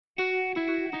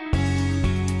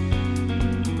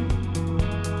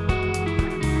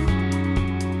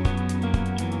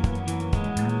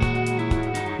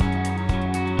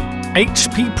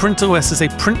HP PrintOS is a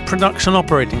print production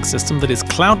operating system that is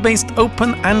cloud-based,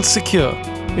 open, and secure.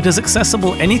 It is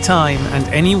accessible anytime and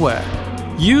anywhere.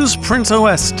 Use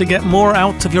PrintOS to get more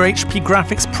out of your HP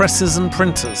graphics presses and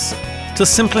printers, to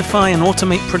simplify and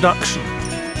automate production,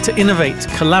 to innovate,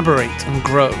 collaborate, and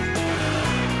grow.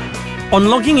 On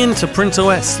logging into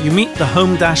PrintOS, you meet the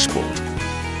home dashboard.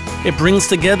 It brings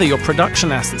together your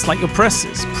production assets like your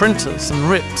presses, printers, and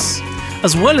RIPs,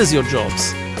 as well as your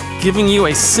jobs, giving you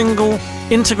a single,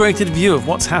 integrated view of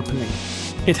what's happening.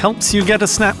 It helps you get a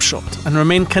snapshot and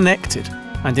remain connected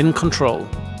and in control.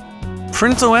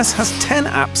 PrintOS has 10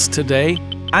 apps today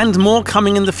and more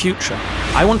coming in the future.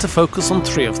 I want to focus on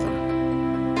 3 of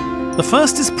them. The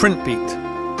first is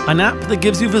PrintBeat, an app that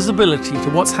gives you visibility to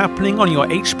what's happening on your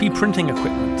HP printing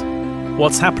equipment,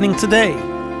 what's happening today,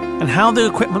 and how the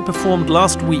equipment performed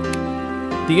last week.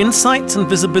 The insights and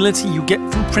visibility you get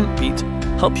from PrintBeat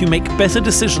help you make better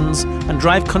decisions and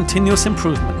drive continuous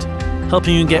improvement,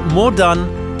 helping you get more done,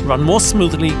 run more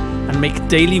smoothly, and make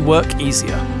daily work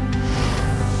easier.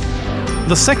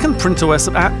 The second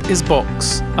PrintOS app is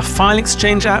Box, a file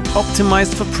exchange app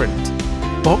optimized for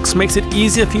print. Box makes it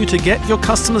easier for you to get your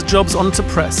customers' jobs onto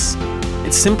press.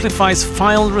 It simplifies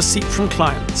file receipt from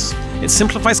clients. It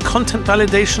simplifies content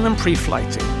validation and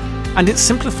pre-flighting. And it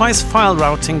simplifies file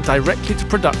routing directly to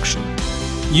production.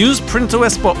 Use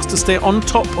PrintOS Box to stay on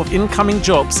top of incoming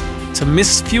jobs, to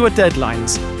miss fewer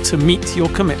deadlines, to meet your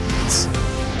commitments.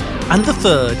 And the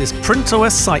third is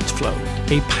PrintOS SiteFlow,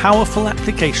 a powerful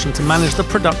application to manage the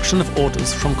production of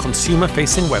orders from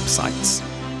consumer-facing websites.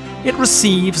 It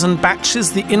receives and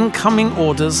batches the incoming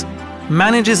orders,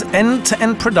 manages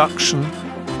end-to-end production,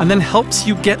 and then helps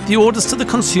you get the orders to the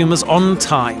consumers on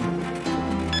time.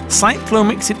 SiteFlow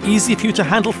makes it easy for you to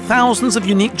handle thousands of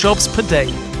unique jobs per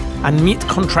day and meet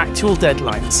contractual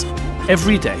deadlines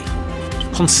every day,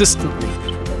 consistently.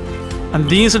 And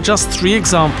these are just 3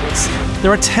 examples.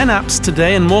 There are 10 apps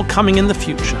today and more coming in the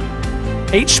future.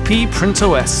 HP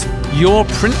PrintOS, your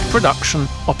print production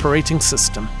operating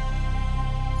system.